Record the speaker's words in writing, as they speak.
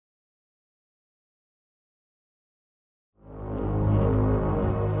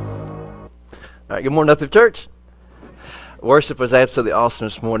All right, good morning, Uplift Church. Worship was absolutely awesome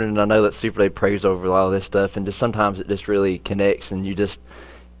this morning, and I know that Super Day prays over a lot of this stuff, and just sometimes it just really connects, and you just,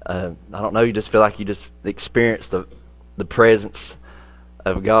 I don't know, you just feel like you just experience the presence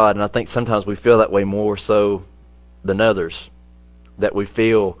of God, and I think sometimes we feel that way more so than others, that we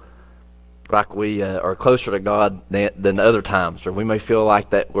feel like we are closer to God than other times, or we may feel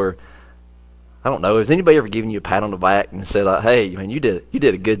like that we're, I don't know, has anybody ever given you a pat on the back and said, like, hey, man, you did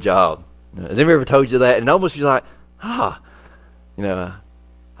a good job? Has anybody ever told you that? And almost you're like, I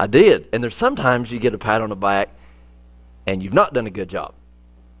did. And there's sometimes you get a pat on the back and you've not done a good job.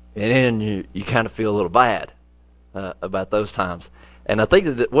 And then you kind of feel a little bad about those times. And I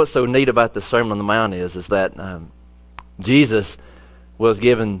think that what's so neat about the Sermon on the Mount is that Jesus was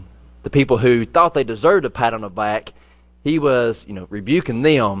giving the people who thought they deserved a pat on the back, he was, rebuking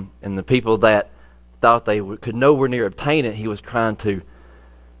them, and the people that thought they could nowhere near obtain it, he was trying to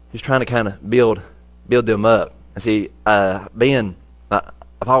kind of build them up. And see, I've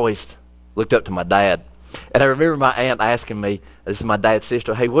always looked up to my dad, and I remember my aunt asking me, this is my dad's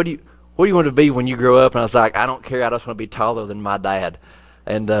sister, hey, what do you want to be when you grow up? And I was like, I don't care, I just want to be taller than my dad.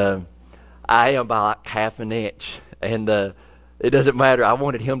 And I am by like half an inch, and it doesn't matter. I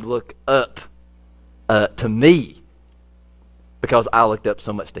wanted him to look up to me because I looked up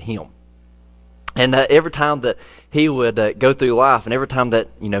so much to him. And every time that he would go through life, and every time that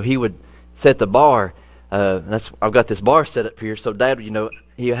he would set the bar, I've got this bar set up here. So Dad,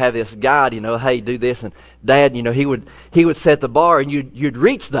 he'd have this guide, hey, do this, and Dad, he would set the bar, and you'd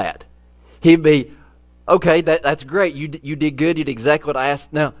reach that. He'd be, okay, that's great. You did good. You did exactly what I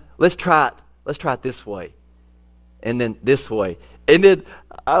asked. Now let's try it. Let's try it this way, and then this way, and then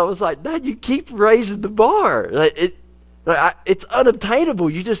I was like, Dad, you keep raising the bar. It's unobtainable.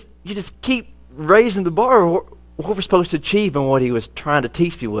 You just keep raising the bar. What we're supposed to achieve, and what he was trying to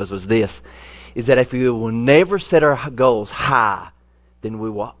teach me was this, is that if we will never set our goals high, then we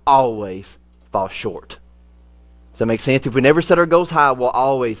will always fall short. Does that make sense? If we never set our goals high, we'll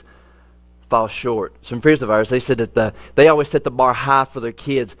always fall short. Some friends of ours, they said that they always set the bar high for their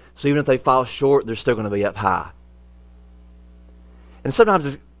kids, so even if they fall short, they're still going to be up high. And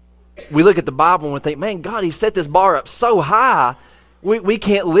sometimes we look at the Bible and we think, man, God, he set this bar up so high, we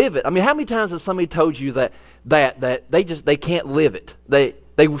can't live it. I mean, how many times has somebody told you that they can't live it? They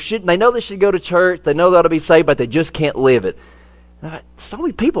know they should go to church, they know they ought to be saved, but they just can't live it. So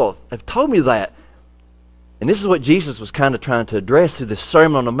many people have told me that. And this is what Jesus was kind of trying to address through this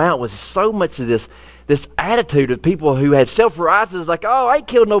Sermon on the Mount, was so much of this attitude of people who had self-righteousness, like, oh, I ain't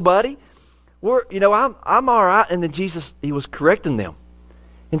killed nobody. I'm all right. And then Jesus, he was correcting them.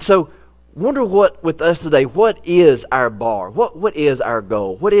 And so, wonder what with us today, what is our bar? What is our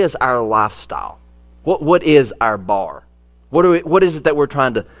goal? What is our lifestyle? What is our bar? What is it that we're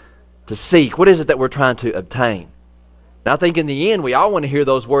trying to seek? What is it that we're trying to obtain? Now, I think in the end, we all want to hear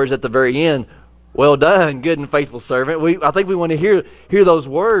those words at the very end. Well done, good and faithful servant. I think we want to hear those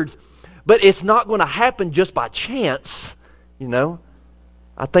words. But it's not going to happen just by chance,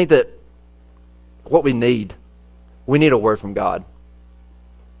 I think that what we need a word from God.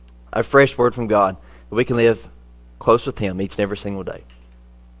 A fresh word from God, that we can live close with him each and every single day.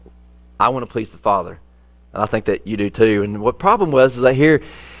 I want to please the Father, and I think that you do too. And what problem was is that here,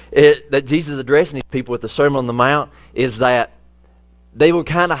 that Jesus addressing these people with the Sermon on the Mount is that they were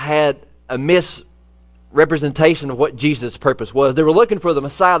kind of had a misrepresentation of what Jesus' purpose was. They were looking for the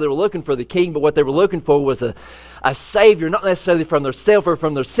Messiah, they were looking for the King, but what they were looking for was a Savior, not necessarily from their self or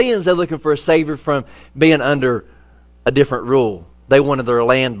from their sins. They're looking for a Savior from being under a different rule. They wanted their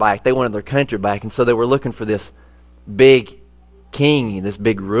land back. They wanted their country back. And so they were looking for this big king, this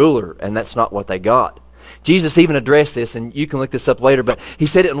big ruler, and that's not what they got. Jesus even addressed this, and you can look this up later, but he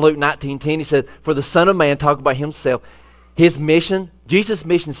said it in Luke 19:10. He said, for the Son of Man, talking about himself, his mission, Jesus'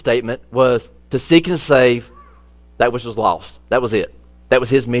 mission statement was to seek and save that which was lost. That was it. That was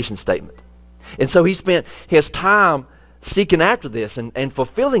his mission statement. And so he spent his time seeking after this and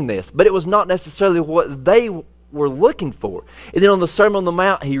fulfilling this, but it was not necessarily what they were looking for. And then on the Sermon on the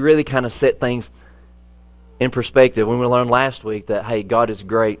Mount, he really kind of set things in perspective. When we learned last week that, hey, God is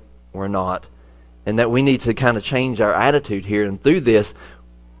great, we're not. And that we need to kind of change our attitude here. And through this,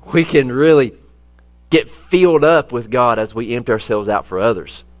 we can really get filled up with God as we empty ourselves out for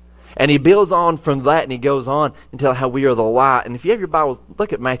others. And he builds on from that, and he goes on until how we are the light. And if you have your Bible,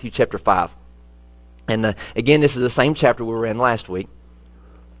 look at Matthew chapter 5. And again, this is the same chapter we were in last week.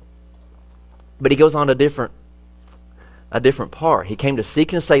 But he goes on a different part. He came to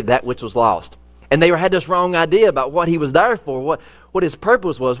seek and save that which was lost. And they had this wrong idea about what he was there for, what his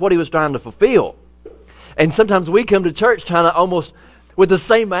purpose was, what he was trying to fulfill. And sometimes we come to church trying to almost with the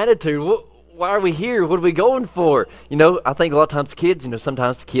same attitude. why are we here? What are we going for? You know, I think a lot of times kids,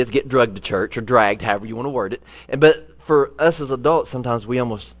 sometimes the kids get drugged to church or dragged, however you want to word it. But for us as adults, sometimes we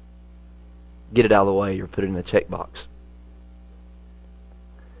almost get it out of the way or put it in the checkbox.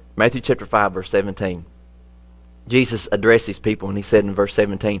 Matthew chapter 5, verse 17. Jesus addressed these people and he said in verse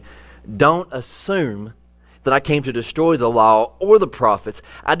 17, "Don't assume that I came to destroy the law or the prophets.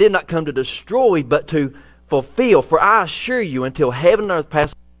 I did not come to destroy, but to fulfill. For I assure you, until heaven and earth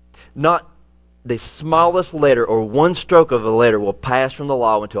pass, not the smallest letter or one stroke of a letter will pass from the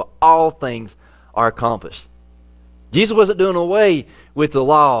law until all things are accomplished." Jesus wasn't doing away with the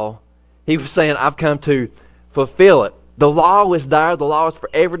law. He was saying, I've come to fulfill it. The law is there. The law is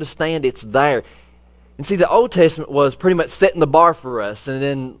forever to stand. It's there. And see, the Old Testament was pretty much setting the bar for us, and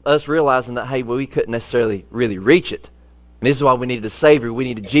then us realizing that, hey, well, we couldn't necessarily really reach it. And this is why we needed a Savior. We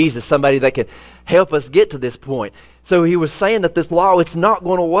needed Jesus, somebody that could help us get to this point. So he was saying that this law, it's not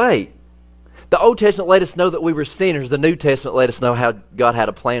going away. The Old Testament let us know that we were sinners. The New Testament let us know how God had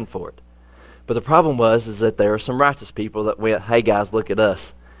a plan for it. But the problem is that there are some righteous people that went, hey guys, look at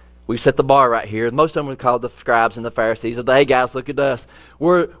us. We set the bar right here. Most of them were called the scribes and the Pharisees. And hey guys, look at us. We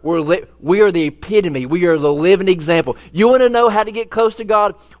are the epitome. We are the living example. You want to know how to get close to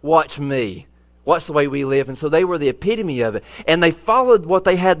God? Watch me. Watch the way we live. And so they were the epitome of it. And they followed what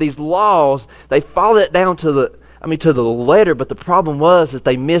they had, these laws. They followed it down to the letter. But the problem was that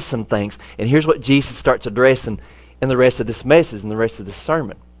they missed some things. And here's what Jesus starts addressing in the rest of this message and the rest of this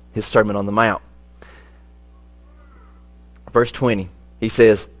sermon. His Sermon on the Mount. Verse 20. He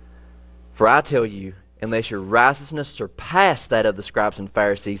says, "For I tell you, unless your righteousness surpass that of the scribes and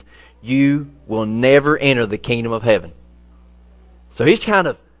Pharisees, you will never enter the kingdom of heaven." So he's kind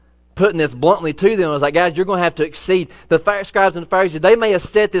of putting this bluntly to them. I was like, guys, you're going to have to exceed. The scribes and the Pharisees, they may have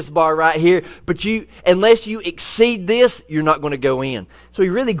set this bar right here, but unless you exceed this, you're not going to go in. So he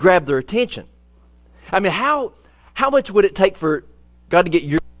really grabbed their attention. I mean, how much would it take for God to get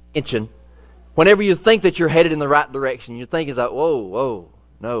your attention whenever you think that you're headed in the right direction? You think it's like, whoa,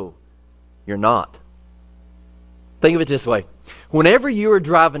 no. You're not. Think of it this way. Whenever you are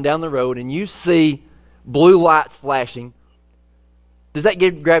driving down the road and you see blue lights flashing, does that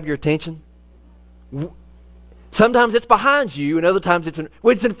grab your attention? Sometimes it's behind you, and other times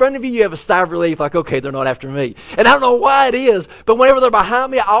when it's in front of you, you have a sigh of relief, like, okay, they're not after me. And I don't know why it is, but whenever they're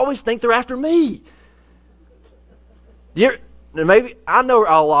behind me, I always think they're after me. Maybe I know we're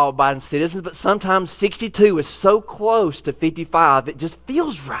all law-abiding citizens, but sometimes 62 is so close to 55, it just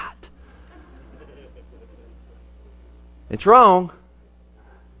feels right. It's wrong.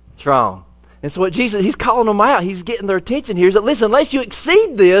 It's wrong. And so what Jesus, he's calling them out. He's getting their attention here. Is that, listen, unless you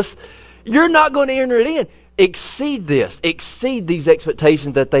exceed this, you're not going to enter it in. Exceed this. Exceed these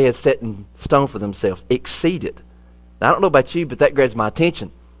expectations that they had set in stone for themselves. Exceed it. Now, I don't know about you, but that grabs my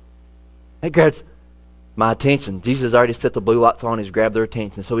attention. That grabs my attention. Jesus has already set the blue lights on. He's grabbed their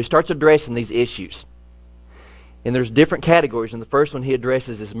attention. So he starts addressing these issues. And there's different categories, and the first one he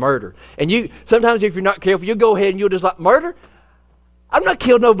addresses is murder. And sometimes if you're not careful, you'll go ahead and you'll just like, murder? I've not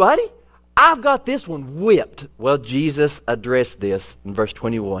killed nobody. I've got this one whipped. Well, Jesus addressed this in verse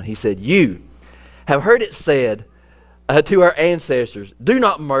 21. He said, "You have heard it said to our ancestors, 'Do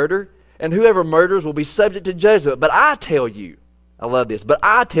not murder, and whoever murders will be subject to judgment.' But I tell you," I love this, "but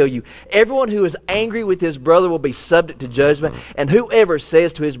I tell you, everyone who is angry with his brother will be subject to judgment, and whoever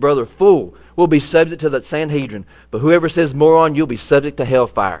says to his brother, 'Fool,' will be subject to the Sanhedrin. But whoever says, 'Moron,' you'll be subject to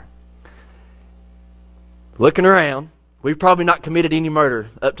hellfire." Looking around, we've probably not committed any murder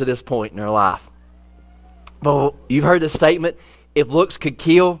up to this point in our life. But you've heard the statement, if looks could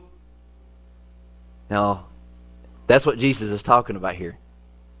kill. Now, that's what Jesus is talking about here.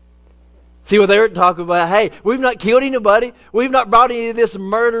 See what they're talking about? Hey, we've not killed anybody. We've not brought any of this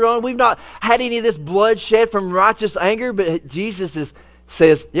murder on. We've not had any of this bloodshed from righteous anger. But Jesus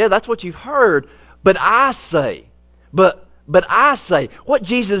says, yeah, that's what you've heard. But I say, but I say, what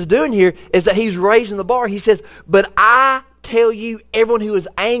Jesus is doing here is that he's raising the bar. He says, but I tell you, everyone who is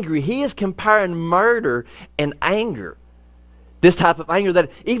angry, he is comparing murder and anger. This type of anger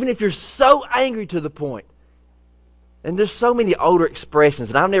that even if you're so angry to the point, and there's so many older expressions,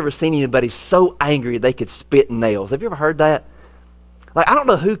 and I've never seen anybody so angry they could spit nails. Have you ever heard that? Like, I don't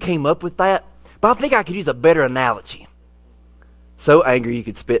know who came up with that, but I think I could use a better analogy. So angry you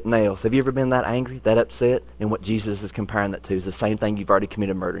could spit nails. Have you ever been that angry, that upset? And what Jesus is comparing that to is the same thing you've already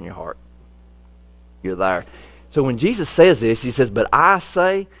committed murder in your heart. You're there. So when Jesus says this, he says, but I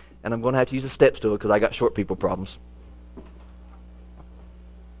say, and I'm going to have to use a step stool because I got short people problems.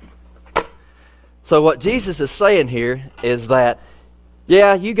 So what Jesus is saying here is that,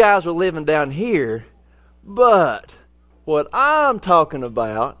 yeah, you guys are living down here, but what I'm talking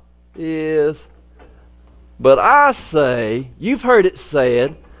about is, but I say, you've heard it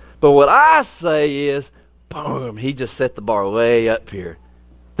said, but what I say is, boom, he just set the bar way up here.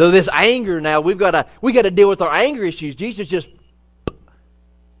 So this anger now, we got to deal with our anger issues. Jesus just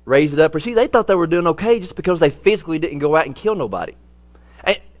raised it up. Or see, they thought they were doing okay just because they physically didn't go out and kill nobody.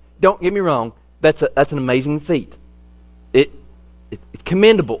 And don't get me wrong, that's an amazing feat. It's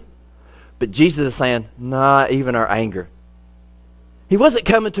commendable. But Jesus is saying, nah, even our anger. He wasn't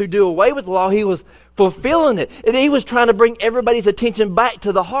coming to do away with the law. He was fulfilling it. And he was trying to bring everybody's attention back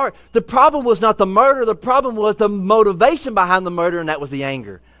to the heart. The problem was not the murder. The problem was the motivation behind the murder, and that was the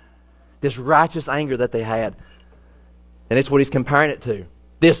anger. This righteous anger that they had. And it's what he's comparing it to.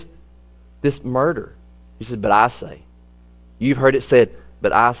 This murder. He said, but I say. You've heard it said,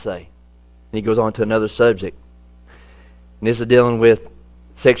 but I say. And he goes on to another subject. And this is dealing with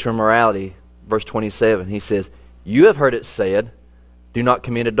sexual immorality. Verse 27, he says, you have heard it said, do not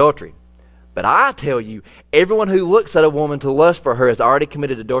commit adultery. But I tell you, everyone who looks at a woman to lust for her has already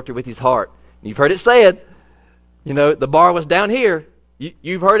committed adultery with his heart. And you've heard it said, the bar was down here.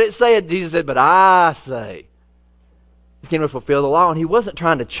 You've heard it said, Jesus said, but I say. He came to fulfill the law, and he wasn't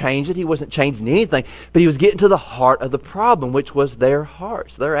trying to change it. He wasn't changing anything, but he was getting to the heart of the problem, which was their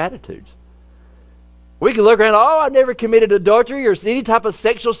hearts, their attitudes. We can look around, I never committed adultery or any type of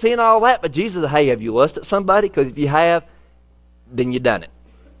sexual sin, all that. But Jesus said, hey, have you lusted at somebody? Because if you have, then you've done it.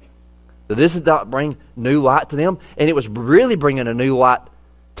 So this is not bring new light to them, and it was really bringing a new light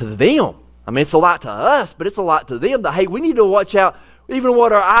to them. I mean, it's a light to us, but it's a light to them that, hey, we need to watch out even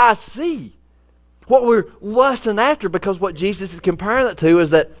what our eyes see, what we're lusting after, because what Jesus is comparing it to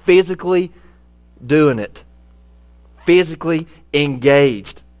is that physically doing it, physically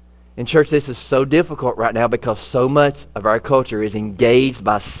engaged. In church, this is so difficult right now because so much of our culture is engaged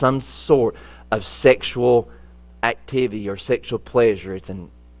by some sort of sexual activity or sexual pleasure. It's in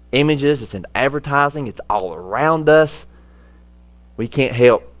images, it's in advertising, it's all around us. We can't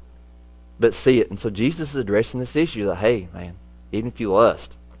help but see it. And so Jesus is addressing this issue that, hey, man, even if you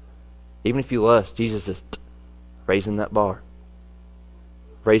lust, Jesus is raising that bar.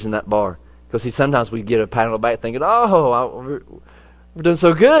 Raising that bar. Because see, sometimes we get a pat on the back thinking, we're doing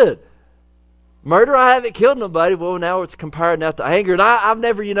so good. Murder, I haven't killed nobody. Well, now it's compared now to anger. And I've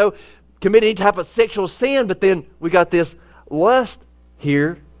never, committed any type of sexual sin, but then we got this lust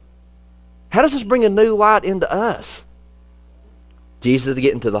here. How does this bring a new light into us? Jesus is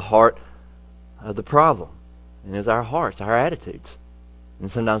getting to the heart of the problem. And it's our hearts, our attitudes.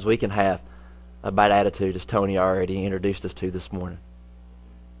 And sometimes we can have a bad attitude, as Tony already introduced us to this morning.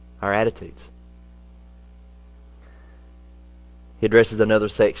 Our attitudes. He addresses another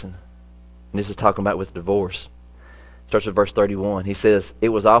section. And this is talking about with divorce. Starts with verse 31. He says, it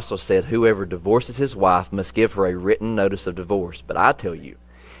was also said, whoever divorces his wife must give her a written notice of divorce. But I tell you,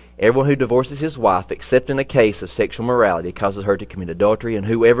 everyone who divorces his wife, except in a case of sexual immorality, causes her to commit adultery, and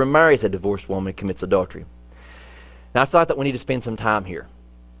whoever marries a divorced woman commits adultery. Now, I thought that we need to spend some time here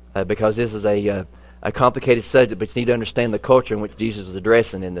because this is a complicated subject, but you need to understand the culture in which Jesus was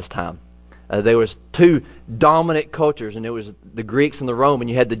addressing in this time. There was two dominant cultures, and it was the Greeks and the Romans.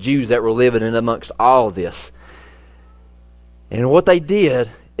 You had the Jews that were living in amongst all of this. And what they did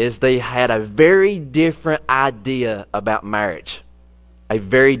is they had a very different idea about marriage. A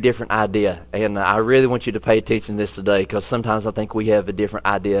very different idea. And I really want you to pay attention to this today, because sometimes I think we have a different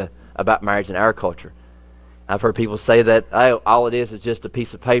idea about marriage in our culture. I've heard people say that all it is just a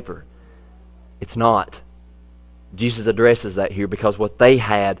piece of paper. It's not. Jesus addresses that here because what they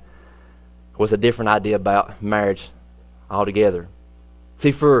had was a different idea about marriage altogether.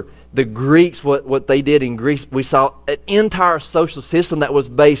 See, for the Greeks, what they did in Greece, we saw an entire social system that was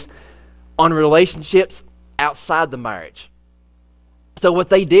based on relationships outside the marriage. So what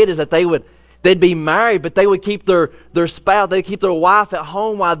they did is that they'd be married, but they would keep their spouse, they'd keep their wife at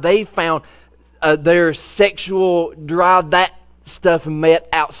home while they found their sexual drive, that stuff met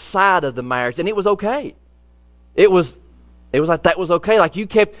outside of the marriage, and it was okay. It was like that was okay. Like you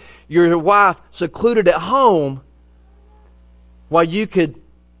kept your wife secluded at home while you could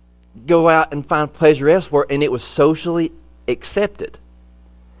go out and find pleasure elsewhere, and it was socially accepted.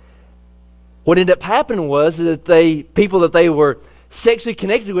 What ended up happening was that people that they were sexually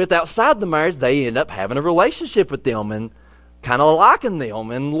connected with outside the marriage, they ended up having a relationship with them and kind of liking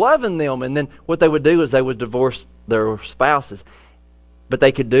them and loving them. And then what they would do is they would divorce their spouses. But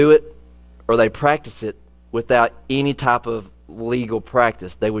they could do it, or they practice it, without any type of legal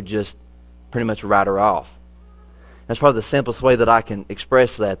practice. They would just pretty much write her off. That's probably the simplest way that I can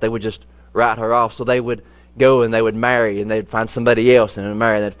express that. They would just write her off. So they would go and they would marry, and they'd find somebody else, and they'd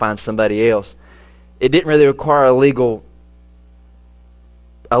marry, and they'd find somebody else. It didn't really require a legal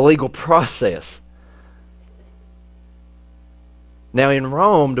a legal process. Now in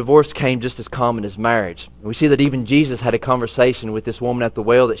Rome, divorce came just as common as marriage. We see that even Jesus had a conversation with this woman at the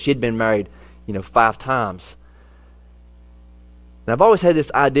well that she'd been married, 5 times. And I've always had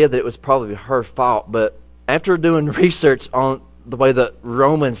this idea that it was probably her fault, but after doing research on the way that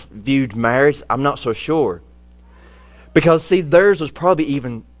Romans viewed marriage, I'm not so sure. Because see, theirs was probably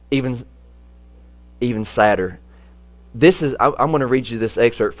even sadder. I'm going to read you this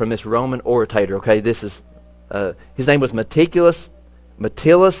excerpt from this Roman orator. Okay, this is his name was Metellus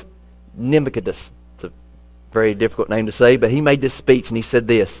Nimicus. It's a very difficult name to say, but he made this speech and he said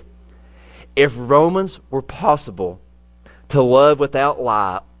this: "If Romans were possible to love without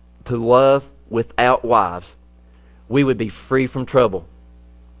wives, we would be free from trouble.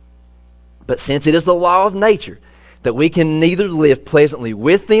 But since it is the law of nature that we can neither live pleasantly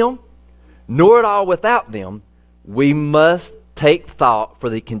with them nor at all without them, we must take thought for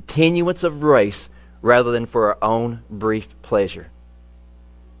the continuance of race rather than for our own brief pleasure."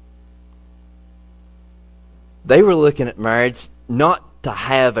 They were looking at marriage not to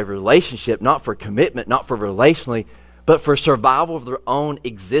have a relationship, not for commitment, not for relationally, but for survival of their own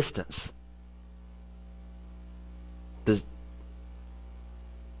existence.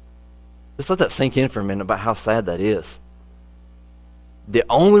 Just let that sink in for a minute about how sad that is. The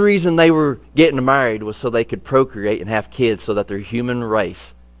only reason they were getting married was so they could procreate and have kids so that their human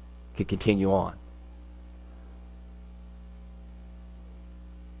race could continue on.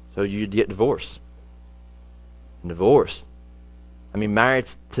 So you'd get divorced. Divorce.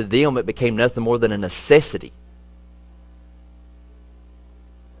 Marriage to them, it became nothing more than a necessity.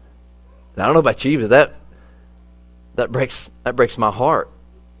 And I don't know about you, but that breaks my heart.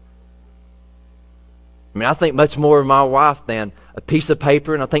 I think much more of my wife than a piece of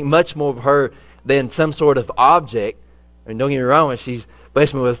paper, and I think much more of her than some sort of object. Don't get me wrong, she's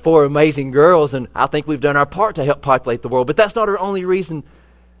blessed me with 4 amazing girls, and I think we've done our part to help populate the world. But that's not her only reason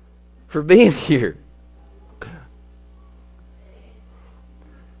for being here.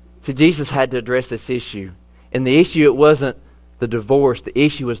 See, Jesus had to address this issue. And the issue, it wasn't the divorce. The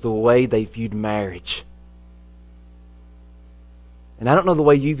issue was the way they viewed marriage. And I don't know the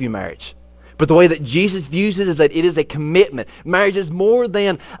way you view marriage. But the way that Jesus views it is that it is a commitment. Marriage is more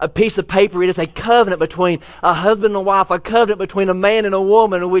than a piece of paper. It is a covenant between a husband and a wife, a covenant between a man and a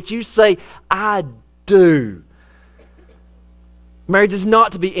woman in which you say, "I do." Marriage is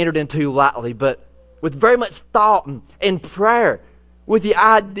not to be entered into lightly, but with very much thought and prayer, with the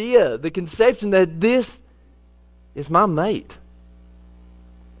idea, the conception that this is my mate.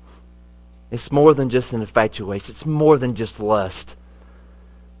 It's more than just an infatuation. It's more than just lust.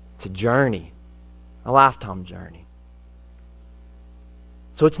 It's a journey, a lifetime journey.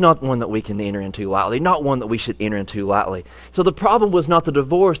 So it's not one that we can enter into lightly, not one that we should enter into lightly. So the problem was not the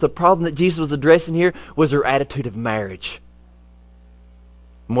divorce. The problem that Jesus was addressing here was their attitude of marriage.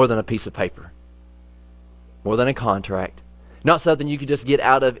 More than a piece of paper. More than a contract. Not something you could just get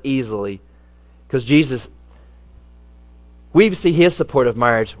out of easily. Because Jesus, we see His support of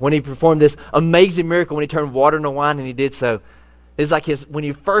marriage. When He performed this amazing miracle, when He turned water into wine, and He did so. It's like when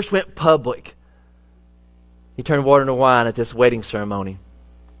He first went public. He turned water into wine at this wedding ceremony.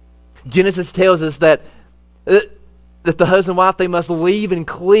 Genesis tells us that the husband and wife, they must leave and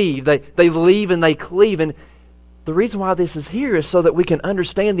cleave. They leave and they cleave. And the reason why this is here is so that we can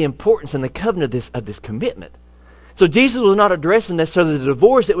understand the importance and the covenant of this commitment. So Jesus was not addressing necessarily the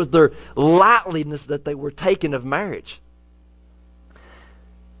divorce. It was their lightliness that they were taking of marriage.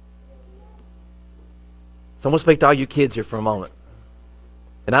 So I'm going to speak to all you kids here for a moment.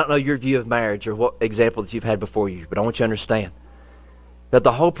 And I don't know your view of marriage or what example that you've had before you, but I want you to understand that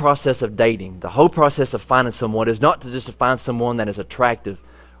the whole process of dating, the whole process of finding someone is not to just to find someone that is attractive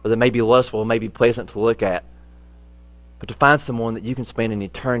or that may be lustful or may be pleasant to look at, but to find someone that you can spend an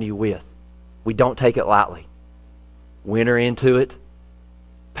eternity with. We don't take it lightly. We enter into it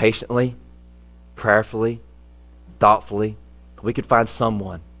patiently, prayerfully, thoughtfully. We could find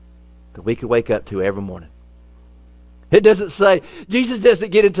someone that we could wake up to every morning. It doesn't say, Jesus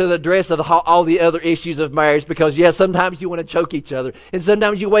doesn't get into the address of all the other issues of marriage because, yes, sometimes you want to choke each other. And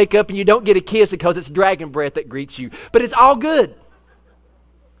sometimes you wake up and you don't get a kiss because it's dragon breath that greets you. But it's all good.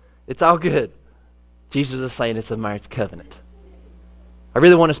 It's all good. Jesus is saying it's a marriage covenant. I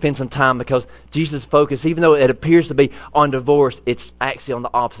really want to spend some time because Jesus' focus, even though it appears to be on divorce, it's actually on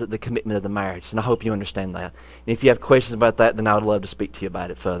the opposite, the commitment of the marriage. And I hope you understand that. And if you have questions about that, then I would love to speak to you about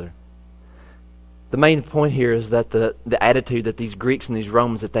it further. The main point here is that the attitude that these Greeks and these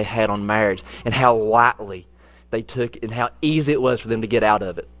Romans that they had on marriage and how lightly they took it and how easy it was for them to get out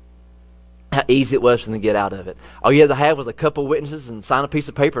of it. how easy it was for them to get out of it. All you had to have was a couple witnesses and sign a piece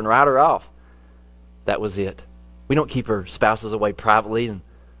of paper and write her off. That was it. We don't keep our spouses away privately in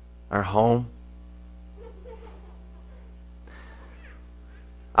our home.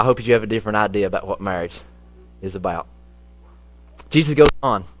 I hope you have a different idea about what marriage is about. Jesus goes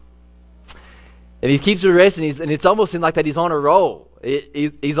on. And he keeps addressing, and it's almost seemed like that he's on a roll.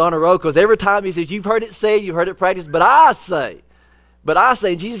 He's on a roll because every time he says, you've heard it said, you've heard it practiced, but I say,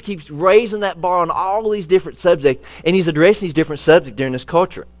 and Jesus keeps raising that bar on all these different subjects, and he's addressing these different subjects during this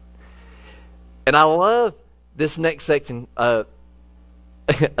culture. And I love this next section,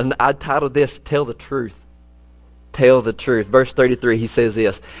 and I titled this, Tell the Truth. Tell the truth. Verse 33, he says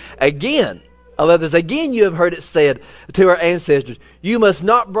this, again, I love this, again you have heard it said to our ancestors, you must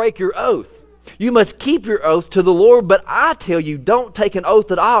not break your oath. You must keep your oath to the Lord, but I tell you, don't take an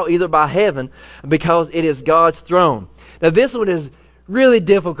oath at all, either by heaven, because it is God's throne. Now this one is really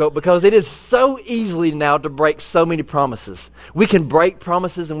difficult because it is so easily now to break so many promises. We can break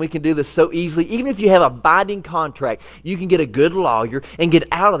promises and we can do this so easily. Even if you have a binding contract, you can get a good lawyer and get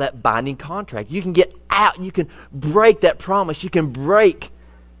out of that binding contract. You can get out, you can break that promise, you can break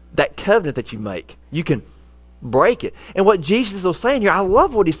that covenant that you make. You can break it. And what Jesus was saying here, I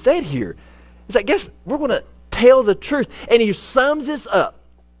love what he said here. He's like, guess we're going to tell the truth. And he sums this up.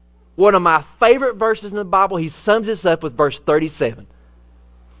 One of my favorite verses in the Bible, he sums this up with verse 37.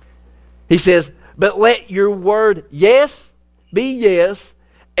 He says, but let your word yes be yes,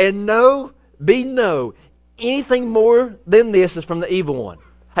 and no be no. Anything more than this is from the evil one.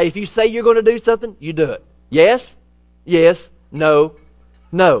 Hey, if you say you're going to do something, you do it. Yes, yes, no,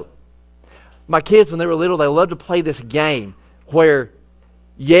 no. My kids, when they were little, they loved to play this game where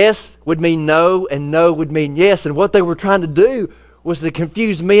yes would mean no and no would mean yes. And what they were trying to do was to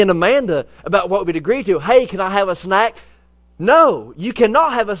confuse me and Amanda about what we'd agreed to. Hey, can I have a snack? No, you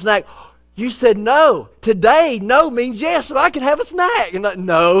cannot have a snack. You said no. Today, no means yes, so I can have a snack. And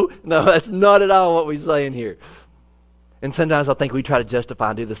no, that's not at all what we're saying here. And sometimes I think we try to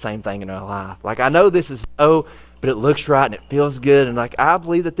justify and do the same thing in our life. Like, I know this is no, but it looks right and it feels good. And like, I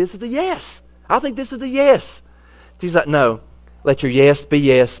believe that this is a yes. I think this is a yes. She's like, no. Let your yes be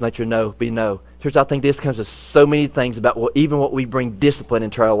yes, and let your no be no. Church, I think this comes with so many things about even what we bring discipline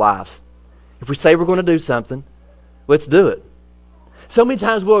into our lives. If we say we're going to do something, let's do it. So many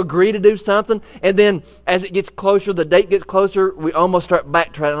times we'll agree to do something, and then as it gets closer, the date gets closer, we almost start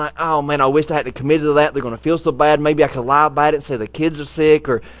backtracking like, oh man, I wish I hadn't committed to that. They're going to feel so bad. Maybe I could lie about it and say the kids are sick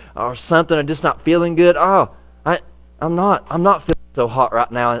or something. I'm just not feeling good. I'm not feeling so hot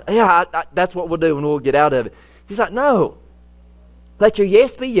right now. And yeah, that's what we'll do and we'll get out of it. He's like, no. Let your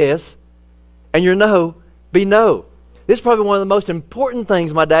yes be yes, and your no be no. This is probably one of the most important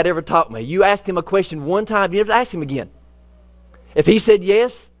things my dad ever taught me. You ask him a question one time, you never ask him again. If he said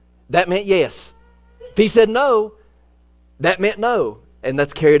yes, that meant yes. If he said no, that meant no. And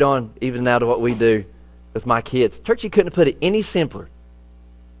that's carried on even now to what we do with my kids. Church, you couldn't have put it any simpler.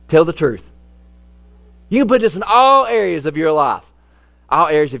 Tell the truth. You can put this in all areas of your life. All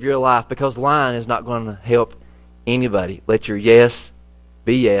areas of your life, because lying is not going to help anybody. Let your yes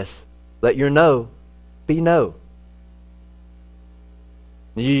be yes. Let your no be no.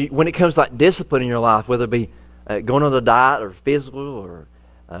 When it comes to like discipline in your life, whether it be going on a diet or physical or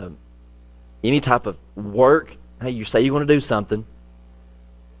any type of work, hey, you say you want to do something,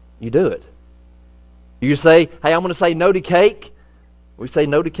 you do it. You say, hey, I'm going to say no to cake, we say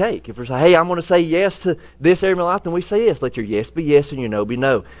no to cake. If we say, hey, I'm going to say yes to this area of my life, then we say yes. Let your yes be yes and your no be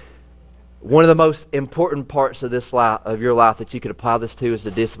no. One of the most important parts of this life, of your life, that you could apply this to is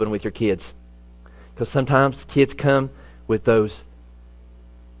the discipline with your kids. Because sometimes kids come with those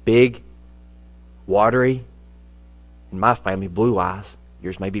big, watery, in my family, blue eyes.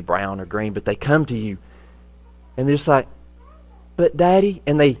 Yours may be brown or green, but they come to you and they're just like, but Daddy,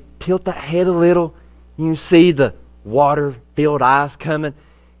 and they tilt that head a little. You see the water-filled eyes coming,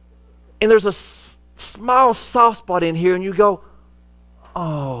 and there's a small soft spot in here, and you go,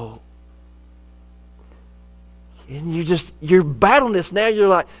 oh. And you're battling this now. You're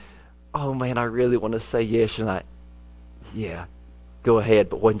like, oh man, I really want to say yes. You're like, yeah, go ahead.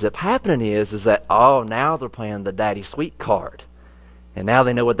 But what ends up happening is that, oh, now they're playing the daddy sweet card. And now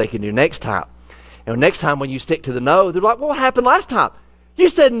they know what they can do next time. And next time when you stick to the no, they're like, well, what happened last time? You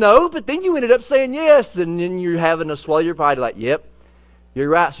said no, but then you ended up saying yes. And then you're having to swallow your pride like, yep, you're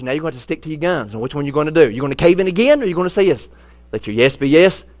right. So now you're going to have to stick to your guns. And which one are you going to do? You're going to cave in again, or are you going to say yes? Let your yes be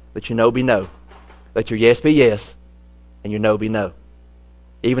yes. Let your no be no. Let your yes be yes. And your no be no.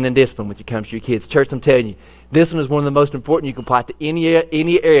 Even in discipline when it comes to your kids. Church, I'm telling you, this one is one of the most important you can apply to any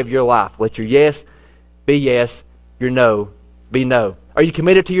area of your life. Let your yes be yes, your no be no. Are you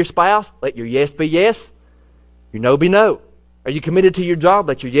committed to your spouse? Let your yes be yes, your no be no. Are you committed to your job?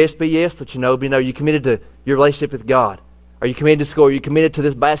 Let your yes be yes, let your no be no. Are you committed to your relationship with God? Are you committed to school? Are you committed to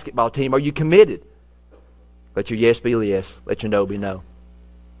this basketball team? Are you committed? Let your yes be yes, let your no be no.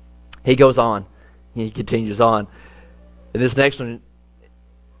 He goes on. He continues on. And this next one,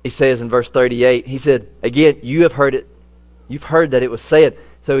 he says in verse 38, he said, again, you have heard it. You've heard that it was said.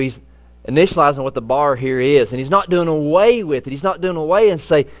 So he's initializing what the bar here is. And he's not doing away with it. He's not doing away and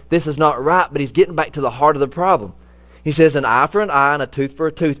say, this is not right, but he's getting back to the heart of the problem. He says, an eye for an eye and a tooth for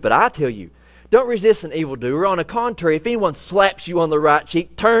a tooth. But I tell you, don't resist an evildoer. On the contrary, if anyone slaps you on the right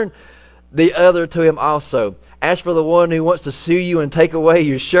cheek, turn the other to him also. As for the one who wants to sue you and take away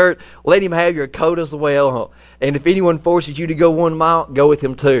your shirt, let him have your coat as well. And if anyone forces you to go 1 mile, go with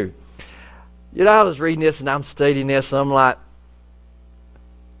him too. You know, I was reading this and I'm studying this and I'm like,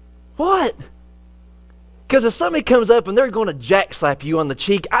 what? Because if somebody comes up and they're going to jack slap you on the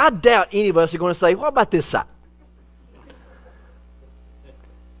cheek, I doubt any of us are going to say, what about this side?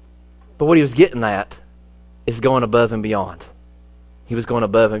 But what he was getting at is going above and beyond. He was going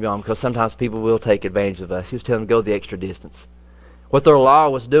above and beyond because sometimes people will take advantage of us. He was telling them to go the extra distance. What their law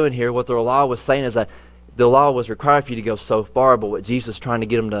was doing here, what their law was saying is that the law was required for you to go so far, but what Jesus is trying to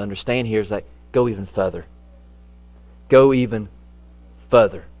get them to understand here is that go even further. Go even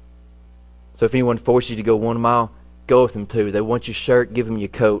further. So if anyone forces you to go 1 mile, go with them too. They want your shirt, give them your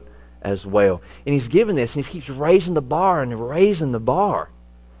coat as well. And he's giving this, and he keeps raising the bar and raising the bar.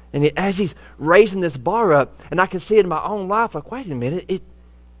 And as he's raising this bar up, and I can see it in my own life, like, wait a minute,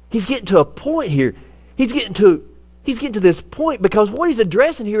 he's getting to a point here. He's getting to this point because what he's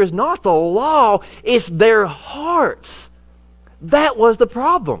addressing here is not the law, it's their hearts. That was the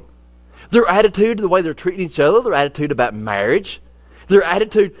problem. Their attitude, the way they're treating each other, their attitude about marriage, their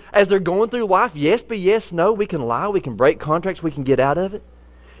attitude as they're going through life, yes be yes, no, we can lie, we can break contracts, we can get out of it.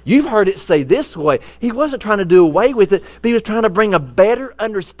 You've heard it say this way. He wasn't trying to do away with it, but he was trying to bring a better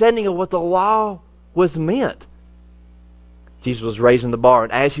understanding of what the law was meant. Jesus was raising the bar,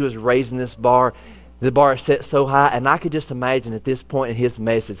 and as he was raising this bar, the bar is set so high, and I could just imagine at this point in his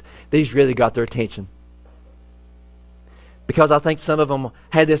message that he's really got their attention. Because I think some of them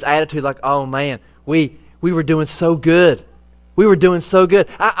had this attitude like, oh man, we were doing so good. We were doing so good.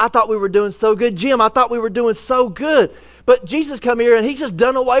 I thought we were doing so good. Jim, I thought we were doing so good. But Jesus come here and he's just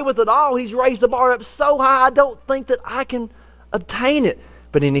done away with it all. He's raised the bar up so high, I don't think that I can obtain it.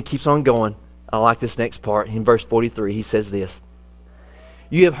 But then he keeps on going. I like this next part. In verse 43, he says this.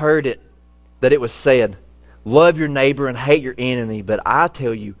 You have heard it, that it was said, love your neighbor and hate your enemy. But I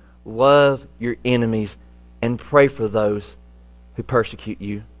tell you, love your enemies and pray for those who persecute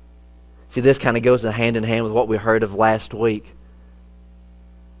you. See, this kind of goes hand in hand with what we heard of last week.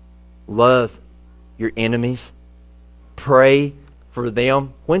 Love your enemies. Pray for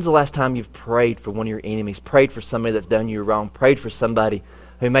them. When's the last time you've prayed for one of your enemies? Prayed for somebody that's done you wrong. Prayed for somebody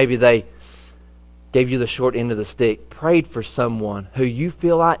who maybe they gave you the short end of the stick. Prayed for someone who you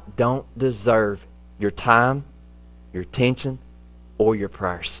feel like don't deserve your time, your attention, or your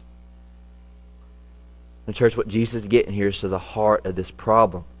prayers. And church, what Jesus is getting here is to the heart of this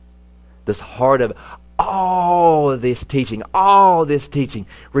problem. This heart of all of this teaching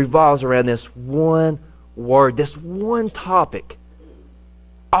revolves around this one word, this one topic.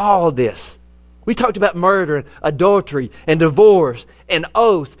 All this. We talked about murder and adultery and divorce and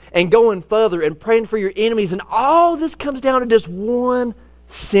oath and going further and praying for your enemies, and all this comes down to just one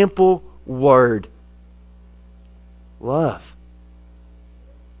simple word. Love.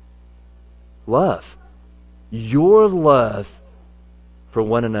 Love. Your love for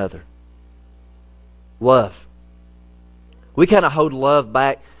one another. Love. We kind of hold love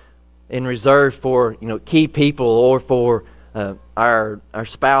back in reserve for key people or for our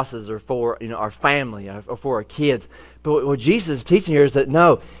spouses or for our family or for our kids. But what Jesus is teaching here is that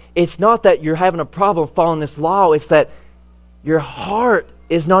no, it's not that you're having a problem following this law. It's that your heart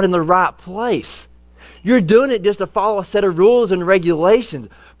is not in the right place. You're doing it just to follow a set of rules and regulations.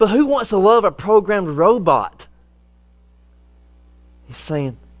 But who wants to love a programmed robot? He's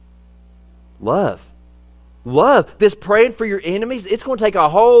saying, love. Love. This praying for your enemies, it's going to take a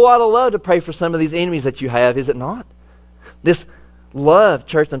whole lot of love to pray for some of these enemies that you have, is it not? This love,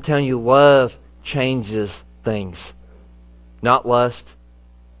 church, I'm telling you, love changes things. Not lust,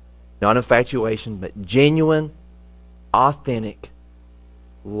 not infatuation, but genuine, authentic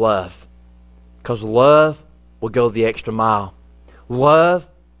love. Because love will go the extra mile. Love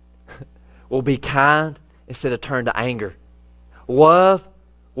will be kind instead of turn to anger. Love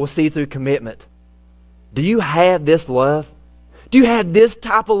will see through commitment. Do you have this love? Do you have this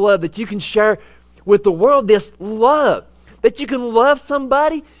type of love that you can share with the world? This love That you can love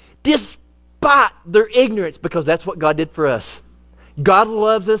somebody despite their ignorance, because that's what God did for us. God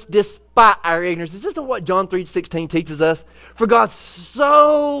loves us despite our ignorance. Is this not what John 3:16 teaches us? For God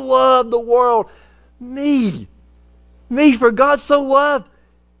so loved the world. Me. For God so loved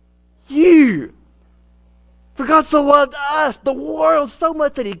you. For God so loved us, the world, so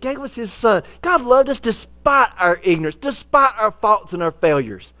much that He gave us His Son. God loved us despite our ignorance, despite our faults and our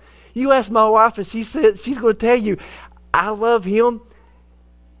failures. You ask my wife and she said, she's going to tell you, I love Him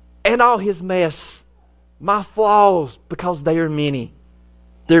and all His mess, my flaws, because they are many.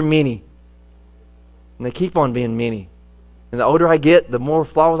 They're many. And they keep on being many. And the older I get, the more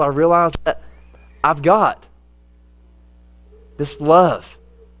flaws I realize that I've got. This love.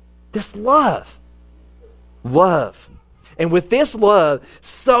 Love. And with this love,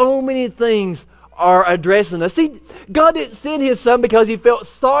 so many things are addressing us. See, God didn't send His Son because He felt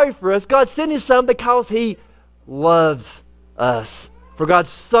sorry for us. God sent His Son because He loves us. For God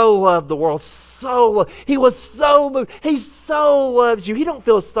so loved the world, He was so moved. He so loves you. He don't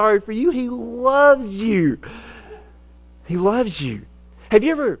feel sorry for you. He loves you. He loves you. Have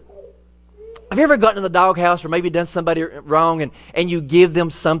you ever gotten in the doghouse or maybe done somebody wrong and you give them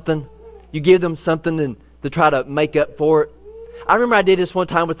something? You give them something and to try to make up for it. I remember I did this one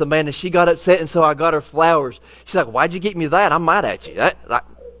time with a man and she got upset, and so I got her flowers. She's like, "Why'd you get me that? I'm mad at you.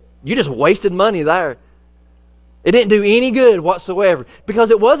 You just wasted money there." It didn't do any good whatsoever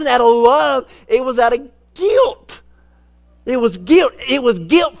because it wasn't out of love. It was out of guilt. It was guilt. It was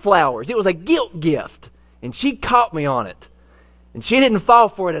guilt flowers. It was a guilt gift. And she caught me on it. And she didn't fall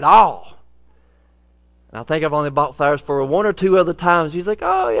for it at all. And I think I've only bought flowers for her one or two other times. She's like,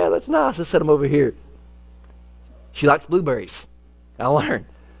 "Oh yeah, that's nice. Let's set them over here." She likes blueberries. I learned.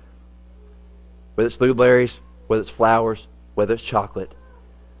 Whether it's blueberries, whether it's flowers, whether it's chocolate,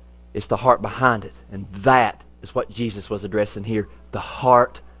 it's the heart behind it. And that is what Jesus was addressing here. The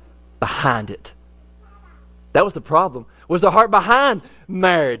heart behind it. That was the problem. Was the heart behind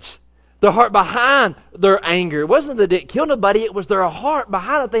marriage. The heart behind their anger. It wasn't that it killed nobody. It was their heart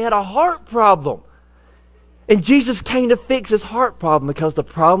behind it. They had a heart problem. And Jesus came to fix his heart problem, because the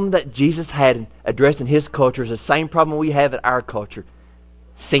problem that Jesus had addressed in his culture is the same problem we have in our culture.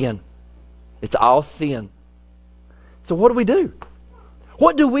 Sin. It's all sin. So what do we do?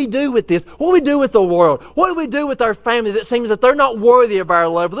 What do we do with this? What do we do with the world? What do we do with our family that seems that they're not worthy of our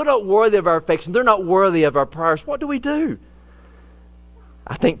love? They're not worthy of our affection. They're not worthy of our prayers. What do we do?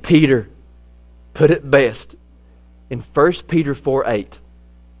 I think Peter put it best in 1 Peter 4:8.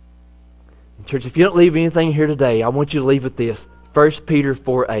 Church, if you don't leave anything here today, I want you to leave with this. 1 Peter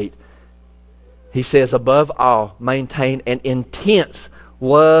 4:8. He says, "Above all, maintain an intense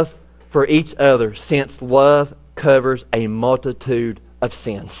love for each other, since love covers a multitude of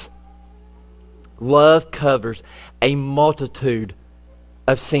sins." Love covers a multitude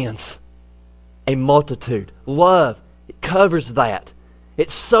of sins. A multitude. Love, it covers that.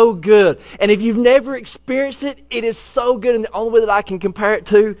 It's so good. And if you've never experienced it, it is so good. And the only way that I can compare it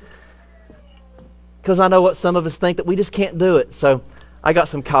to, because I know what some of us think, that we just can't do it. So I got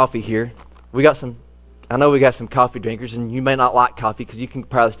some coffee here. I know we got some coffee drinkers, and you may not like coffee because you can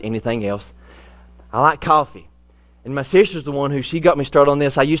compare this to anything else. I like coffee. And my sister's the one who, she got me started on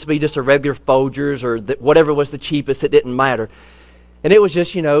this. I used to be just a regular Folgers or whatever was the cheapest. It didn't matter. And it was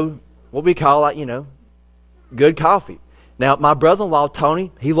just, what we call good coffee. Now, my brother-in-law,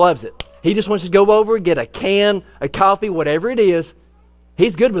 Tony, he loves it. He just wants to go over and get a can of coffee, whatever it is.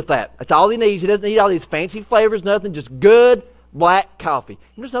 He's good with that. That's all he needs. He doesn't need all these fancy flavors, nothing. Just good black coffee.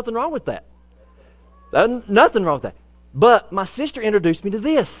 And there's nothing wrong with that. Nothing wrong with that. But my sister introduced me to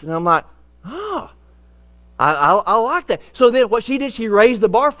this. And I'm like, oh, I like that. So then what she did, she raised the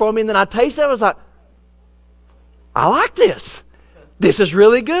bar for me. And then I tasted it. I was like, I like this. This is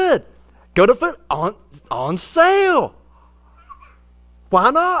really good. Go to put on sale.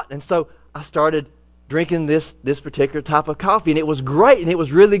 Why not? And so I started drinking this particular type of coffee, and it was great, and it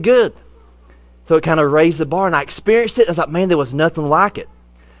was really good. So it kind of raised the bar, and I experienced it, and I was like, man, there was nothing like it.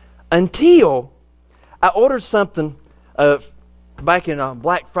 Until I ordered something back in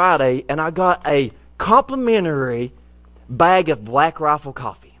Black Friday, and I got a complimentary bag of Black Rifle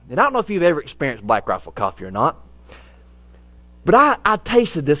coffee. And I don't know if you've ever experienced Black Rifle coffee or not, but I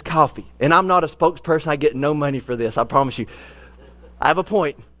tasted this coffee, and I'm not a spokesperson. I get no money for this, I promise you. I have a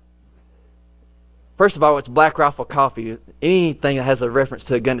point. First of all, it's Black Rifle coffee. Anything that has a reference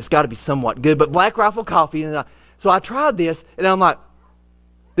to a gun, it's got to be somewhat good. But Black Rifle coffee, so I tried this, and I'm like,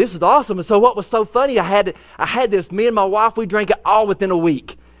 this is awesome. And so what was so funny, I had this, me and my wife, we drank it all within a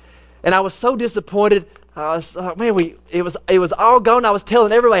week. And I was so disappointed man, it was all gone. I was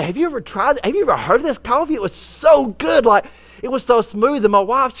telling everybody, have you ever tried it? Have you ever heard of this coffee? It was so good. Like, it was so smooth. And my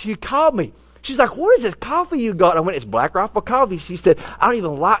wife, she called me. She's like, what is this coffee you got? I went, it's Black Rifle coffee. She said, I don't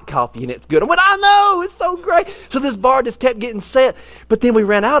even like coffee and it's good. I went, I know, it's so great. So this bar just kept getting set. But then we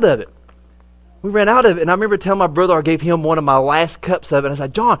ran out of it. And I remember telling my brother, I gave him one of my last cups of it. And I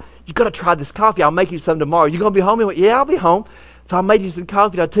said, John, you got to try this coffee. I'll make you some tomorrow. You going to be home? He went, yeah, I'll be home. So I made you some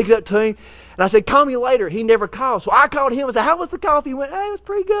coffee. And I took it up to him. And I said, call me later. He never called. So I called him and said, how was the coffee? He went, hey, it was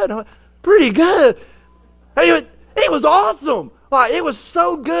pretty good. I went, pretty good? It was awesome. Like, it was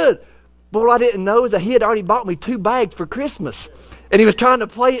so good. But what I didn't know is that he had already bought me 2 bags for Christmas. And he was trying to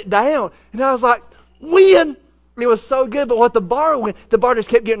play it down. And I was like, win! It was so good. But what the bar just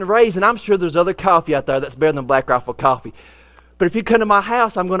kept getting raised. And I'm sure there's other coffee out there that's better than Black Rifle coffee. But if you come to my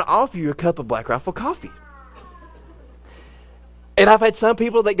house, I'm going to offer you a cup of Black Rifle coffee. And I've had some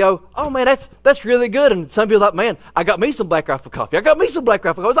people that go, oh man, that's really good. And some people are like, man, I got me some Black Rifle coffee. I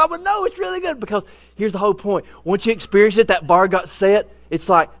was like, no, it's really good. Because here's the whole point. Once you experience it, that bar got set. It's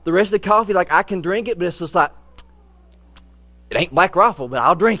like the rest of the coffee, like I can drink it, but it's just like, it ain't Black Rifle, but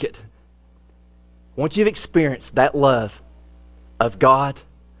I'll drink it. Once you've experienced that love of God,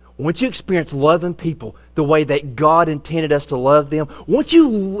 once you experience loving people the way that God intended us to love them, once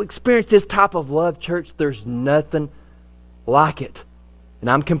you experience this type of love, church, there's nothing like it. And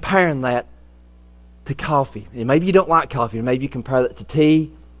I'm comparing that to coffee. And maybe you don't like coffee, and maybe you compare that to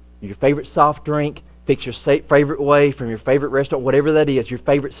tea, your favorite soft drink, pick your favorite way from your favorite restaurant, whatever that is, your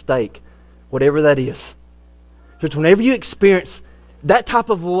favorite steak, whatever that is. Just whenever you experience that type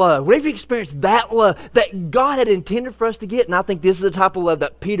of love, whenever you experience that love that God had intended for us to get, and I think this is the type of love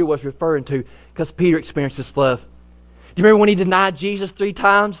that Peter was referring to, because Peter experienced this love. Do you remember when he denied Jesus 3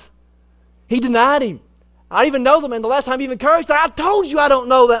 times? He denied him. I didn't even know the man. The last time he even cursed, I told you I don't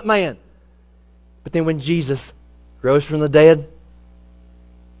know that man. But then when Jesus rose from the dead,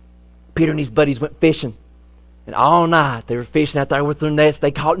 Peter and his buddies went fishing. And all night they were fishing out there with their nets.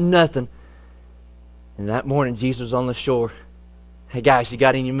 They caught nothing. And that morning Jesus was on the shore. Hey guys, you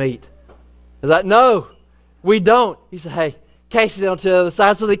got any meat? They're like, no, we don't. He said, hey, cast it on to the other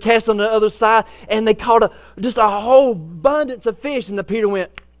side. So they cast on the other side and they caught just a whole abundance of fish. And the Peter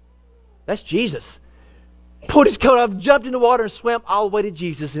went, that's Jesus. Pulled his coat off, jumped in the water and swam all the way to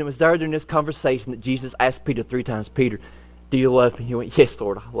Jesus. And it was there during this conversation that Jesus asked Peter 3 times, Peter, do you love me? He went, yes,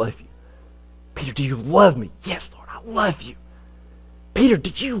 Lord, I love you. Peter, do you love me? Yes, Lord, I love you. Peter,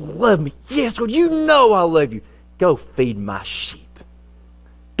 do you love me? Yes, Lord, you know I love you. Go feed my sheep.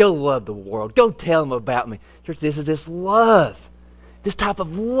 Go love the world. Go tell them about me. Church, this is this love. This type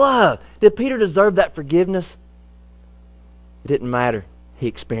of love. Did Peter deserve that forgiveness? It didn't matter. He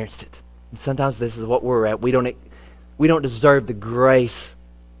experienced it. And sometimes this is what we're at. We don't deserve the grace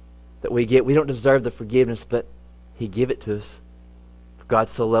that we get. We don't deserve the forgiveness, but He gave it to us. For God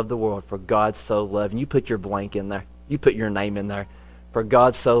so loved the world. For God so loved. And you put your blank in there. You put your name in there. For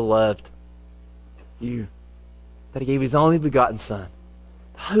God so loved you that He gave His only begotten Son.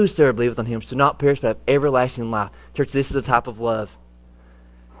 Whosoever believeth on Him shall not perish but have everlasting life. Church, this is the type of love.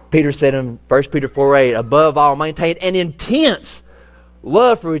 Peter said in 1 Peter 4:8, above all, maintain an intense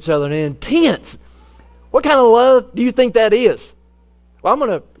love for each other. An intense. What kind of love do you think that is? Well, I'm going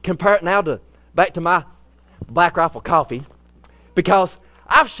to compare it now back to my Black Rifle coffee, because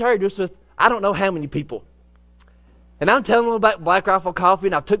I've shared this with I don't know how many people. And I'm telling them about Black Rifle coffee,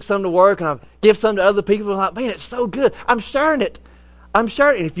 and I've took some to work, and I've given some to other people. And I'm like, man, it's so good. I'm sharing it. I'm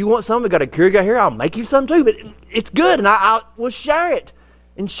sharing it. And if you want some, we got a Keurig here, I'll make you some too. But it's good, and I will share it.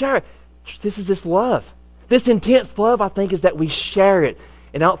 And share it. This is this love. This intense love, I think, is that we share it.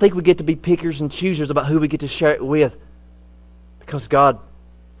 And I don't think we get to be pickers and choosers about who we get to share it with. Because God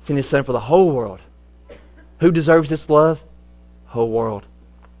sent His Son for the whole world. Who deserves this love? The whole world.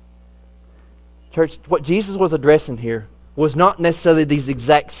 Church, what Jesus was addressing here was not necessarily these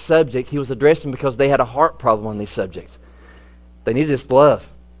exact subjects. He was addressing because they had a heart problem on these subjects. They needed this love.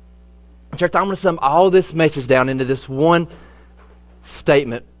 Church, I'm going to sum all this message down into this one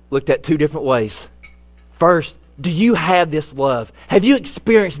statement looked at 2 different ways. First, do you have this love? Have you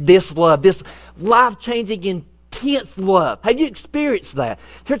experienced this love? This life-changing, intense love? Have you experienced that?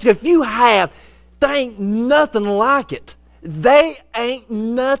 Church, if you have, there ain't nothing like it. They ain't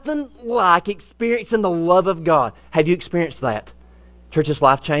nothing like experiencing the love of God. Have you experienced that? Church, it's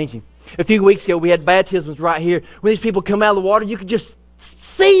life-changing. A few weeks ago, we had baptisms right here. When these people come out of the water, you could just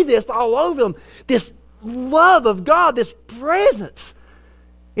see this all over them. This love of God, this presence.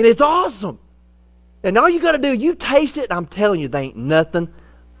 And it's awesome. And all you got to do, you taste it, and I'm telling you, there ain't nothing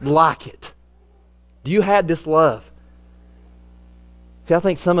like it. Do you have this love? See, I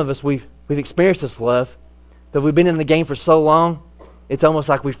think some of us, we've experienced this love, But we've been in the game for so long, it's almost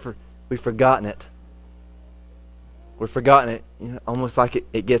like we've forgotten it. We've forgotten it. Almost like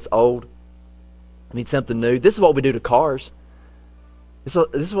it gets old. We need something new. This is what we do to cars. This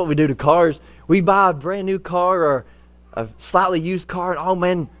is what we do to cars. We buy a brand new car or a slightly used car, and oh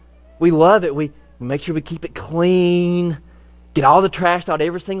man, we love it. We make sure we keep it clean, get all the trash out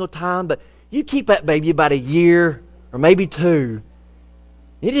every single time. But you keep that baby about a year or maybe 2.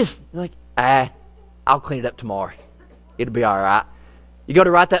 You just like, I'll clean it up tomorrow. It'll be all right. You go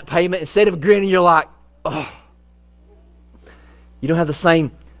to write that payment, instead of grinning, you're like, oh. You don't have the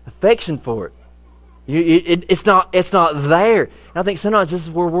same affection for it. It's not there. And I think sometimes this is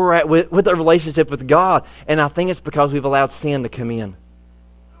where we're at with our relationship with God. And I think it's because we've allowed sin to come in.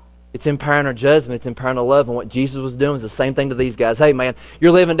 It's empowering our judgment. It's empowering our love. And what Jesus was doing is the same thing to these guys. Hey, man,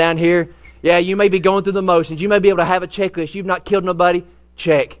 you're living down here. Yeah, you may be going through the motions. You may be able to have a checklist. You've not killed nobody.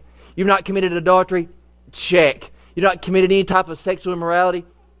 Check. You've not committed adultery. Check. You've not committed any type of sexual immorality.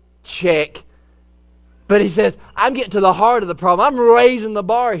 Check. But he says, I'm getting to the heart of the problem. I'm raising the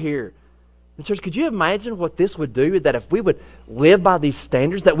bar here. And church, could you imagine what this would do? That if we would live by these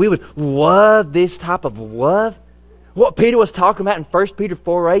standards, that we would love this type of love? What Peter was talking about in 1 Peter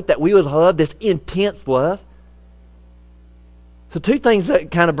 4:8, that we would love this intense love. So 2 things that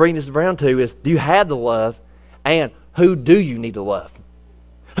kind of bring this around to is, do you have the love? And who do you need to love?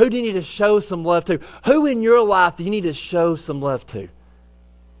 Who do you need to show some love to? Who in your life do you need to show some love to?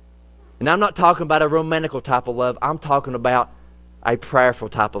 And I'm not talking about a romantical type of love. I'm talking about a prayerful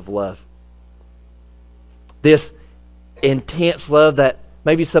type of love. This intense love that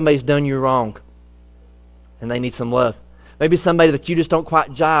maybe somebody's done you wrong and they need some love. Maybe somebody that you just don't quite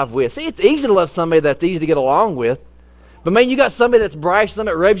jive with. See, it's easy to love somebody that's easy to get along with. But man, you got somebody that's brash,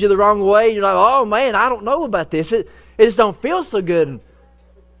 somebody that rubs you the wrong way. And you're like, oh man, I don't know about this. It just don't feel so good.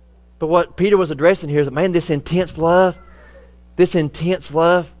 But what Peter was addressing here is that, man, this intense love,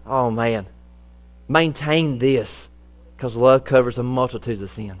 oh man, maintain this, because love covers a multitude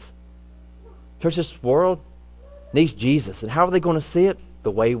of sins. Church, this world needs Jesus. And how are they going to see it?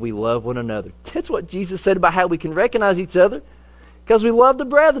 The way we love one another. That's what Jesus said about how we can recognize each other. Because we love the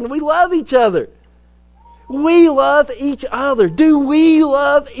brethren. We love each other. We love each other. Do we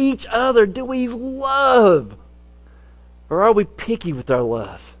love each other? Do we love? Or are we picky with our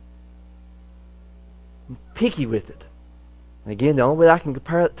love? I'm picky with it. And again, the only way I can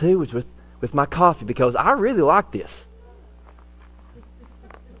compare it to is with my coffee, because I really like this.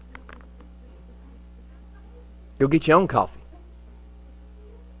 Go get your own coffee.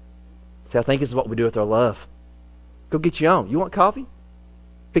 See, I think this is what we do with our love. Go get your own. You want coffee?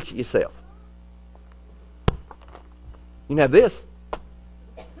 Fix it yourself. You can have this.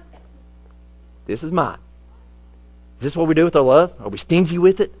 This is mine. Is this what we do with our love? Are we stingy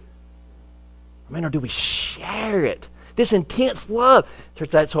with it? I mean, or do we share it? This intense love. Church,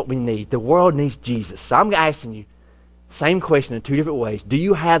 that's what we need. The world needs Jesus. So I'm asking you, same question in 2 different ways. Do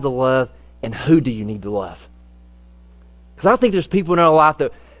you have the love, and who do you need to love? Because I think there's people in our life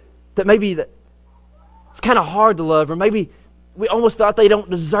that maybe it's kind of hard to love, or maybe we almost feel like they don't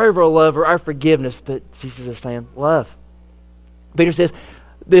deserve our love or our forgiveness, but Jesus is saying, love. Peter says,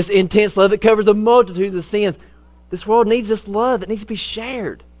 this intense love that covers a multitude of sins. This world needs this love. It needs to be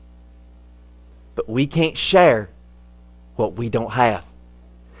shared. But we can't share what we don't have.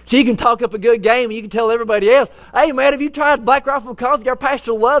 So you can talk up a good game and you can tell everybody else, hey man, have you tried Black Rifle Coffee? Our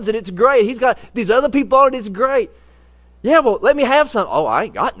pastor loves it. It's great. He's got these other people on it. It's great. Yeah, well, let me have some. Oh, I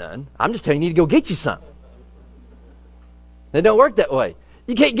ain't got none. I'm just telling you, you need to go get you some. It don't work that way.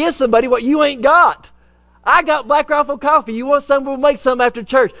 You can't give somebody what you ain't got. I got Black Rifle Coffee. You want some? We'll make some after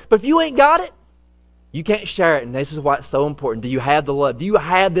church. But if you ain't got it, you can't share it. And this is why it's so important. Do you have the love? Do you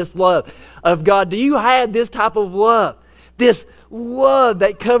have this love of God? Do you have this type of love? This love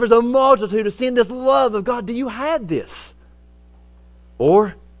that covers a multitude of sin. This love of God. Do you have this?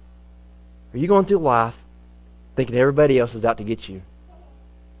 Or are you going through life thinking everybody else is out to get you?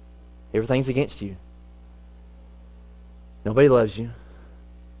 Everything's against you. Nobody loves you.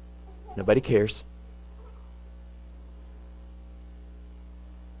 Nobody cares.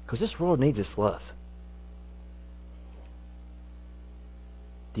 Because this world needs this love.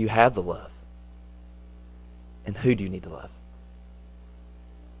 Do you have the love? And who do you need to love?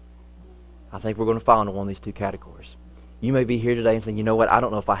 I think we're going to fall into one of these 2 categories. You may be here today and saying, you know what, I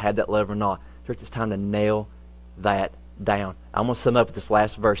don't know if I had that love or not. Church, it's time to nail that down. I'm going to sum up with this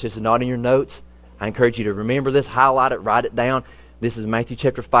last verse. This is not in your notes. I encourage you to remember this, highlight it, write it down. This is Matthew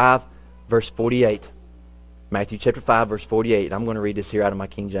chapter 5, verse 48. Matthew chapter 5, verse 48. I'm going to read this here out of my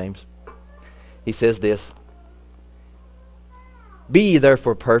King James. He says this, be ye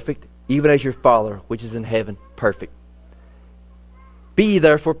therefore perfect, even as your Father which is in heaven perfect. Be ye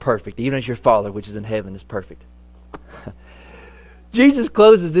therefore perfect, even as your Father which is in heaven is perfect. Jesus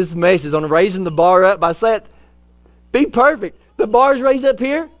closes this message on raising the bar up by saying, be perfect. The bar's raised up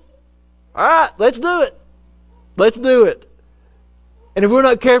here. All right, let's do it. Let's do it. And if we're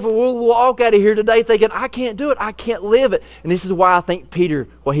not careful, we'll walk out of here today thinking, I can't do it. I can't live it. And this is why I think Peter,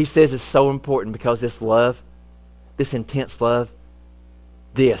 what he says is so important, because this love, this intense love,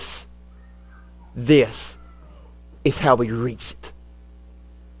 this is how we reach it.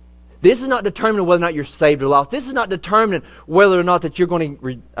 This is not determining whether or not you're saved or lost. This is not determining whether or not that you're going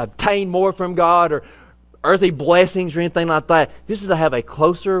to obtain more from God or earthly blessings or anything like that. This is to have a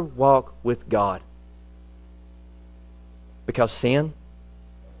closer walk with God. Because sin,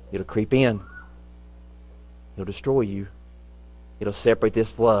 it'll creep in. It'll destroy you. It'll separate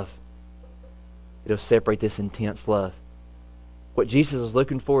this love. It'll separate this intense love. What Jesus is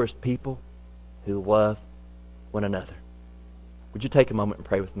looking for is people who love one another. Would you take a moment and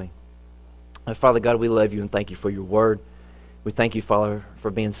pray with me? Father God, we love you and thank you for your word. We thank you, Father, for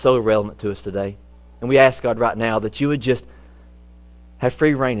being so relevant to us today. And we ask, God, right now that you would just have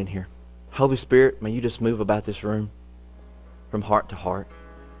free reign in here. Holy Spirit, may you just move about this room from heart to heart.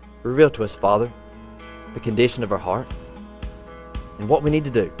 Reveal to us, Father, the condition of our heart and what we need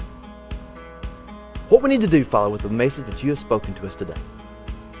to do. What we need to do, Father, with the message that you have spoken to us today.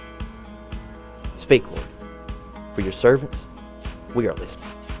 Speak, Lord. For your servants, we are listening.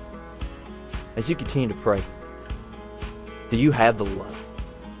 As you continue to pray, do you have the love?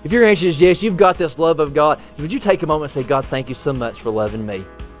 If your answer is yes, you've got this love of God, would you take a moment and say, God, thank you so much for loving me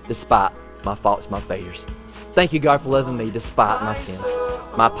despite my faults, my failures. Thank you, God, for loving me despite my sins,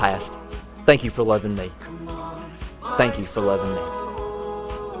 my past. Thank you for loving me. Thank you for loving me.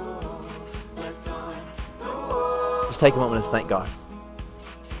 Just take a moment and thank God.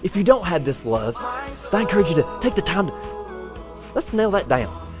 If you don't have this love, I encourage you to take the time to, let's nail that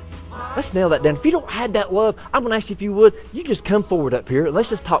down. Let's nail that down. If you don't have that love, I'm going to ask you if you would, you just come forward up here. Let's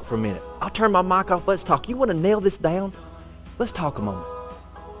just talk for a minute. I'll turn my mic off. Let's talk. You want to nail this down? Let's talk a moment.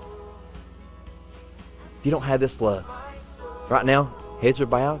 If you don't have this love, right now, heads are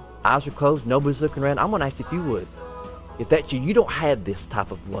bowed, eyes are closed, nobody's looking around. I'm going to ask you if you would. If that's you, you don't have this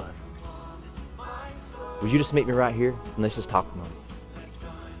type of love. Would you just meet me right here and let's just talk a moment?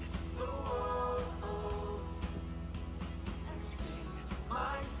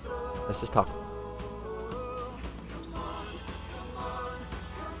 Let's just talk.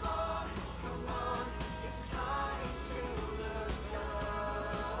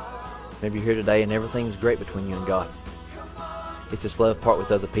 Maybe you're here today and everything's great between you and God. It's this love part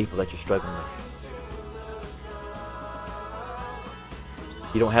with other people that you're struggling with.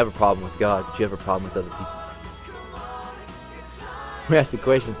 You don't have a problem with God, but you have a problem with other people. We ask the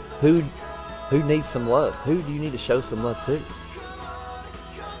question, who needs some love? Who do you need to show some love to?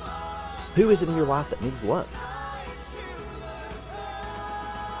 Who is it in your life that needs love?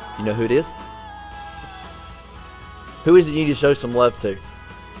 You know who it is? Who is it you need to show some love to?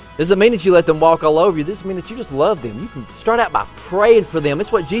 Doesn't mean that you let them walk all over you. This means that you just love them. You can start out by praying for them.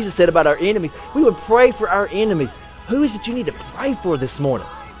 It's what Jesus said about our enemies. We would pray for our enemies. Who is it you need to pray for this morning?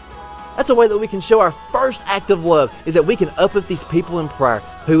 That's a way that we can show our first act of love, is that we can uplift these people in prayer.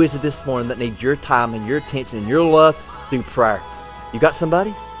 Who is it this morning that needs your time and your attention and your love through prayer? You got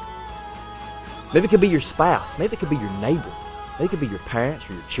somebody? Maybe it could be your spouse. Maybe it could be your neighbor. Maybe it could be your parents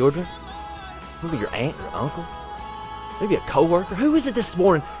or your children. Maybe your aunt or uncle. Maybe a coworker. Who is it this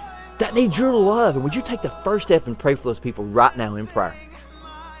morning that needs your love? And would you take the first step and pray for those people right now in prayer?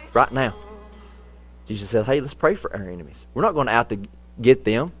 Right now. Jesus says, hey, let's pray for our enemies. We're not going out to get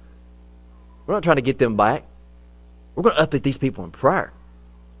them. We're not trying to get them back. We're going to uplift these people in prayer.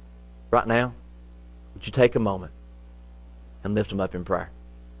 Right now, would you take a moment and lift them up in prayer?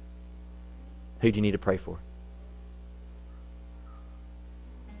 Who do you need to pray for?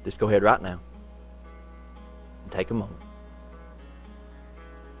 Just go ahead right now and take a moment.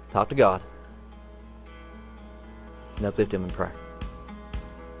 Talk to God and uplift Him in prayer.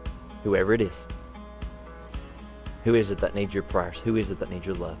 Whoever it is. Who is it that needs your prayers? Who is it that needs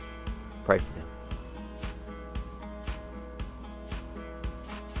your love? Pray for them.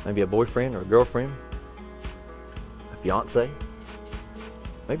 Maybe a boyfriend or a girlfriend, a fiance,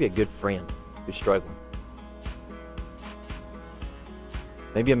 maybe a good friend who's struggling.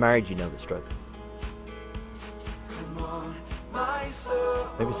 Maybe a marriage you know that's struggling.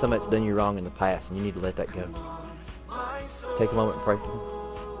 Maybe somebody that's done you wrong in the past and you need to let that go. Take a moment and pray for them.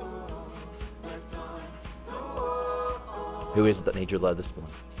 Who is it that needs your love this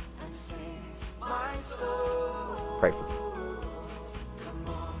morning? Pray for them.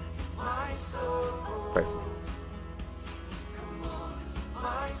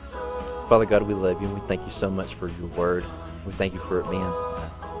 Father God, we love you, and we thank you so much for your word. We thank you for it being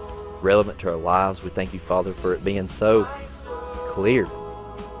relevant to our lives. We thank you, Father, for it being so clear.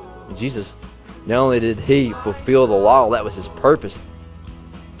 And Jesus, not only did he fulfill the law, that was his purpose.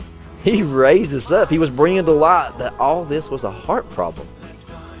 He raised us up. He was bringing to light that all this was a heart problem.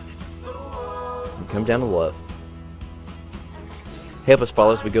 And come down to love. Help us,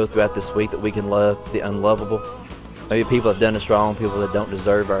 Father, as we go throughout this week, that we can love the unlovable. Maybe people have done us wrong, people that don't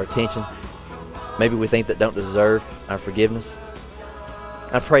deserve our attention. Maybe we think that don't deserve our forgiveness.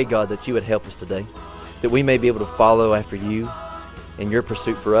 I pray, God, that you would help us today, that we may be able to follow after you in your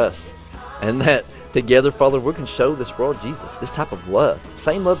pursuit for us, and that together, Father, we can show this world Jesus, this type of love.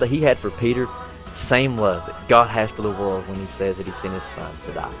 Same love that he had for Peter, same love that God has for the world when he says that he sent his son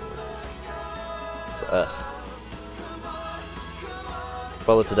to die for us.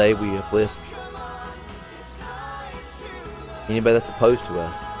 Father, today we uplift anybody that's opposed to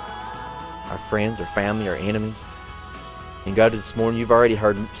us, our friends, our family, our enemies. And God, this morning you've already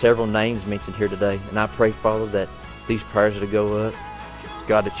heard several names mentioned here today, and I pray, Father, that these prayers are to go up.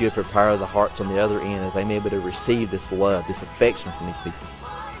 God, that you would prepare the hearts on the other end as they may be able to receive this love, this affection from these people.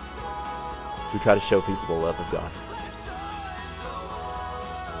 We try to show people the love of God.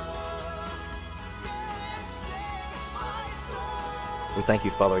 We thank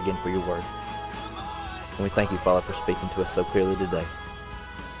you, Father, again for your word. And we thank you, Father, for speaking to us so clearly today.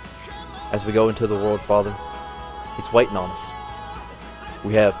 As we go into the world, Father, it's waiting on us.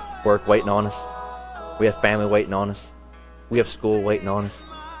 We have work waiting on us. We have family waiting on us. We have school waiting on us.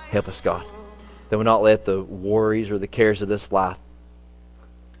 Help us, God, that we not let the worries or the cares of this life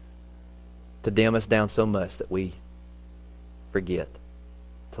to dim us down so much that we forget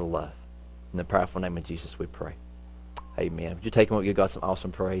to love. In the powerful name of Jesus we pray. Amen. Would you take a moment, give God some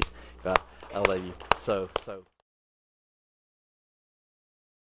awesome praise? God, I love you so.